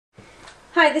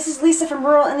Hi, this is Lisa from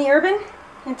Rural and the Urban,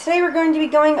 and today we're going to be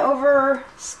going over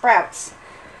sprouts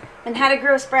and how to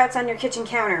grow sprouts on your kitchen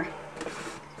counter.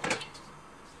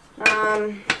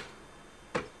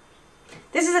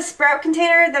 This is a sprout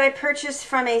container that I purchased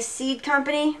from a seed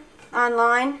company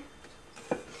online.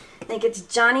 I think it's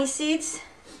Johnny Seeds.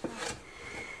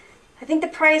 I think the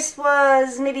price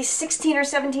was maybe $16 or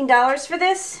 $17 for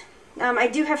this. I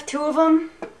do have two of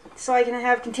them, so I can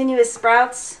have continuous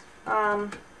sprouts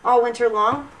all winter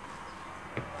long.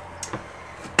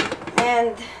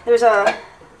 And there's a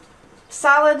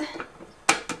solid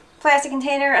plastic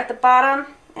container at the bottom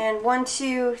and 1,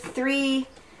 2, 3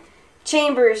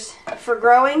 chambers for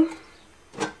growing,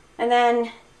 and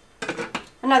then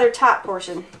another top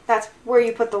portion. That's where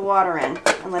you put the water in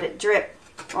and let it drip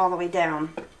all the way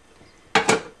down.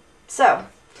 So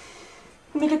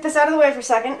let me get this out of the way for a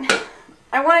second.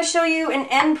 I want to show you an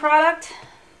end product.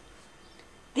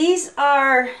 These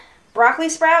are broccoli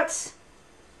sprouts,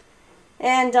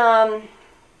 and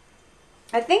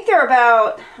I think they're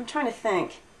about, I'm trying to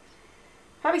think,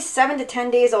 probably 7 to 10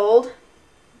 days old.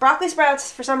 Broccoli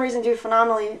sprouts, for some reason, do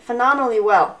phenomenally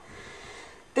well.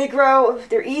 They grow,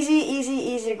 they're easy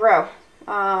to grow.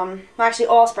 Well, actually,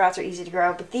 all sprouts are easy to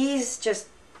grow, but these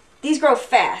grow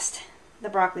fast, the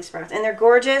broccoli sprouts, and they're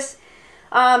gorgeous.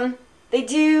 They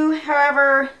do,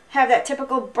 however, have that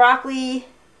typical broccoli,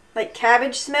 like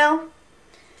cabbage smell.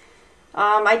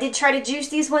 I did try to juice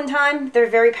these one time. They're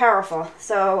very powerful,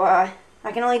 so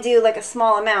I can only do like a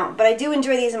small amount, but I do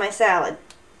enjoy these in my salad.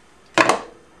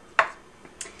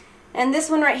 And this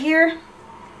one right here,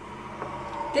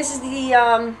 this is the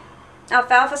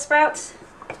alfalfa sprouts.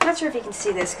 I'm not sure if you can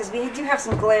see this because we do have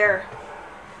some glare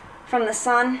from the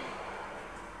sun.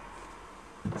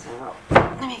 So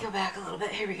let me go back a little bit.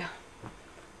 Here we go.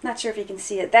 Not sure if you can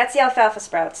see it. That's the alfalfa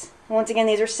sprouts. Once again,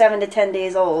 these are 7 to 10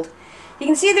 days old. You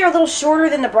can see they're a little shorter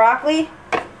than the broccoli.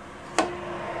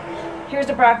 Here's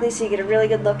the broccoli so you get a really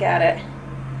good look at it.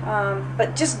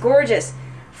 But just gorgeous.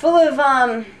 Full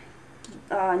of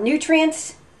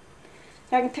nutrients.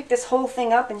 Now I can pick this whole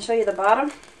thing up and show you the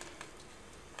bottom.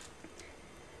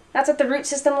 That's what the root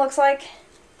system looks like.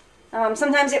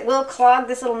 Sometimes it will clog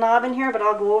this little knob in here, but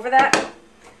I'll go over that.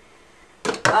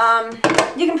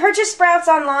 You can purchase sprouts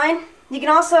online. You can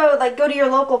also go to your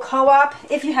local co-op,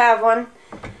 if you have one,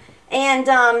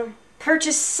 and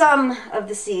purchase some of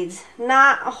the seeds.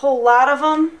 Not a whole lot of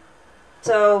them,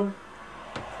 so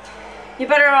you're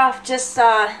better off just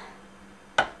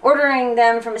ordering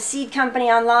them from a seed company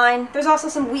online. There's also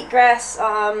some wheatgrass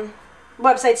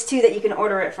websites too that you can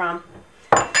order it from.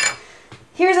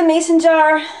 Here's a mason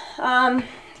jar.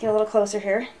 Get a little closer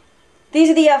here. These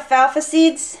are the alfalfa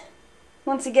seeds.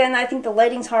 Once again, I think the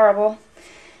lighting's horrible.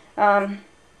 But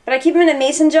I keep them in a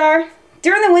mason jar.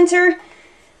 During the winter,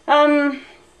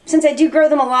 since I do grow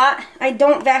them a lot, I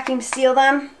don't vacuum seal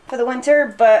them for the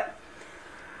winter, but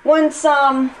once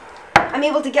I'm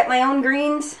able to get my own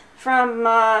greens from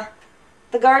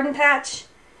the garden patch,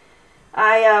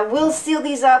 I will seal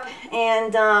these up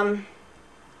and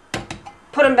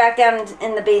put them back down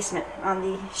in the basement on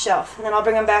the shelf, and then I'll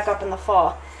bring them back up in the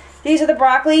fall. These are the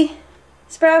broccoli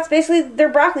sprouts. Basically, they're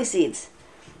broccoli seeds.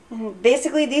 And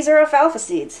basically, these are alfalfa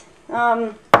seeds.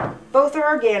 Both are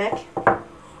organic.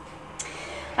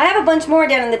 I have a bunch more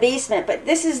down in the basement, but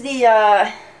this is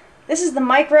the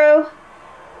micro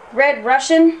red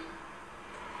Russian.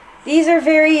 These are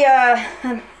very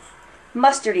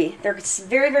mustardy.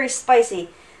 They're very spicy,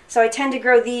 so I tend to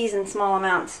grow these in small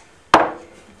amounts. But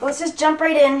let's just jump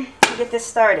right in and get this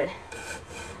started.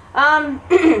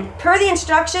 Per the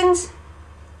instructions,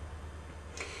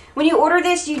 when you order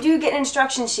this, you do get an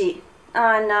instruction sheet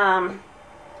on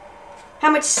how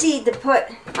much seed to put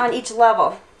on each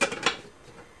level.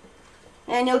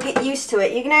 And you'll get used to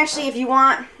it. You can actually, if you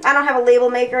want, I don't have a label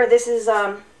maker. This is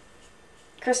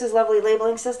Chris's lovely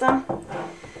labeling system.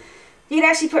 You can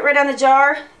actually put right on the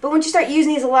jar, but once you start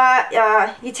using these a lot,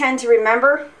 you tend to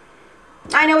remember.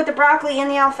 I know with the broccoli and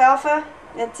the alfalfa,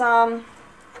 it's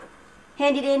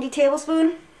handy dandy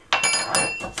tablespoon.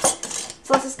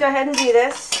 So let's just go ahead and do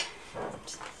this.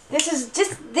 This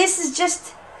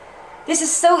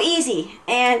is so easy,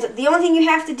 and the only thing you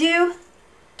have to do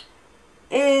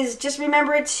is just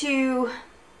remember to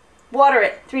water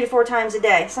it 3 to 4 times a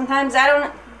day. Sometimes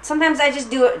I just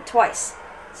do it twice.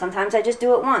 Sometimes I just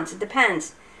do it once. It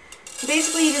depends.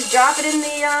 Basically, you just drop it in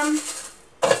the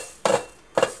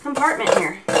compartment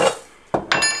here.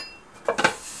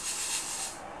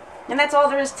 And that's all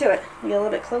there is to it. Get a little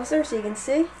bit closer so you can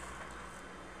see.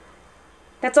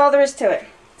 That's all there is to it.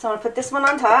 So I'm going to put this one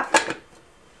on top.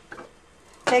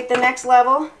 Take the next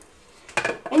level.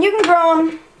 And you can grow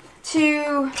them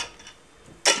to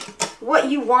what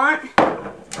you want.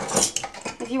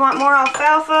 If you want more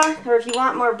alfalfa or if you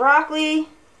want more broccoli,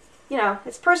 you know,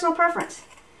 it's personal preference.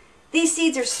 These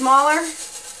seeds are smaller.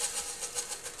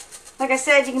 Like I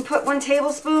said, you can put 1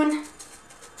 tablespoon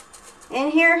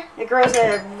in here. It grows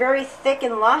very thick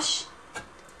and lush.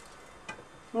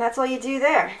 And that's all you do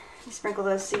there. You sprinkle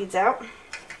those seeds out.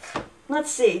 Let's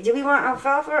see, do we want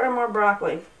alfalfa or more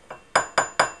broccoli?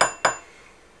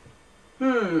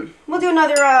 We'll do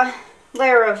another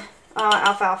layer of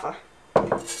alfalfa.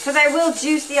 Because I will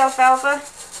juice the alfalfa.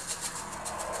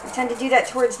 I tend to do that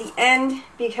towards the end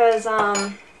because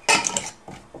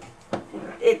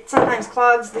it sometimes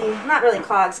clogs the, not really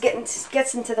clogs,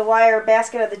 gets into the wire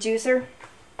basket of the juicer.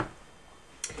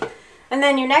 And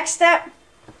then your next step,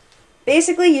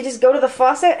 basically you just go to the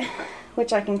faucet,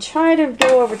 which I can try to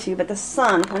go over to, but the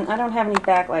sun, and I don't have any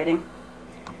backlighting.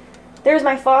 There's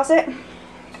my faucet.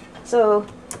 So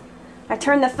I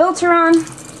turn the filter on,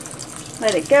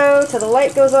 let it go till the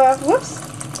light goes off, whoops.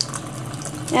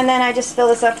 And then I just fill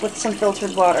this up with some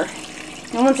filtered water.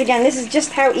 And once again, this is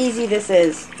just how easy this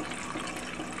is.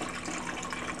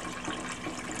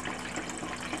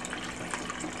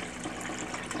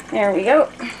 There we go.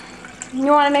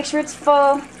 You want to make sure it's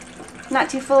full, not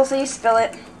too full so you spill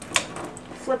it.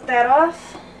 Flip that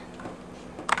off.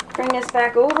 Bring this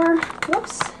back over.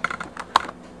 Whoops.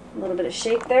 A little bit of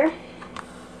shake there.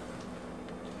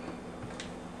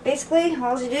 Basically,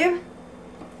 all you do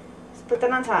is put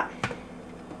that on top.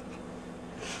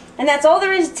 And that's all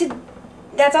there is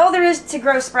to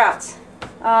grow sprouts.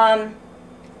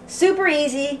 Super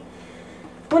easy.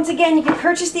 Once again, you can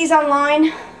purchase these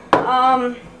online.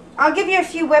 I'll give you a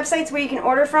few websites where you can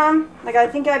order from. Like I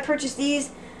think I purchased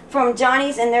these from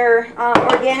Johnny's and they're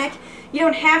organic. You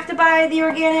don't have to buy the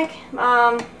organic,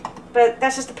 but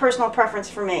that's just a personal preference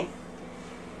for me.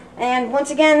 And once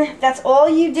again, that's all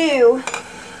you do.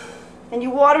 And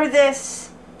you water this,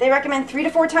 they recommend 3 to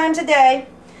 4 times a day.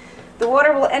 The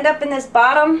water will end up in this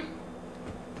bottom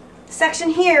section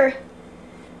here.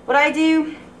 What I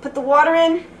do, put the water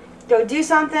in, go do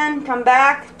something, come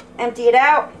back, empty it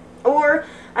out, or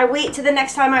I wait till the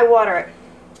next time I water it.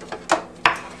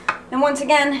 And once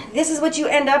again, this is what you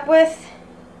end up with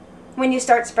when you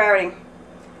start sprouting.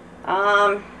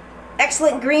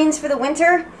 Excellent greens for the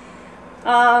winter,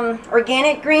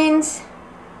 organic greens,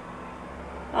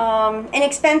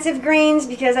 inexpensive greens,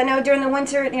 because I know during the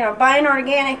winter, you know, buying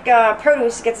organic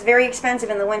produce gets very expensive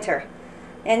in the winter.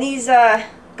 And these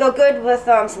go good with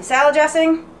some salad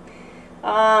dressing. You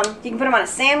can put them on a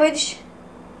sandwich,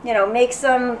 you know, make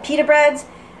some pita breads,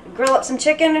 grill up some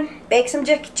chicken, bake some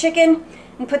chicken,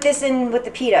 and put this in with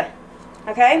the pita.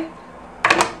 Okay?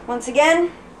 Once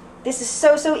again, this is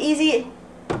so easy.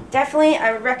 Definitely,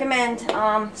 I would recommend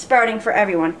sprouting for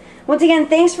everyone. Once again,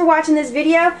 thanks for watching this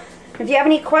video. If you have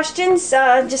any questions,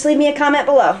 just leave me a comment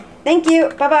below. Thank you.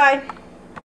 Bye-bye.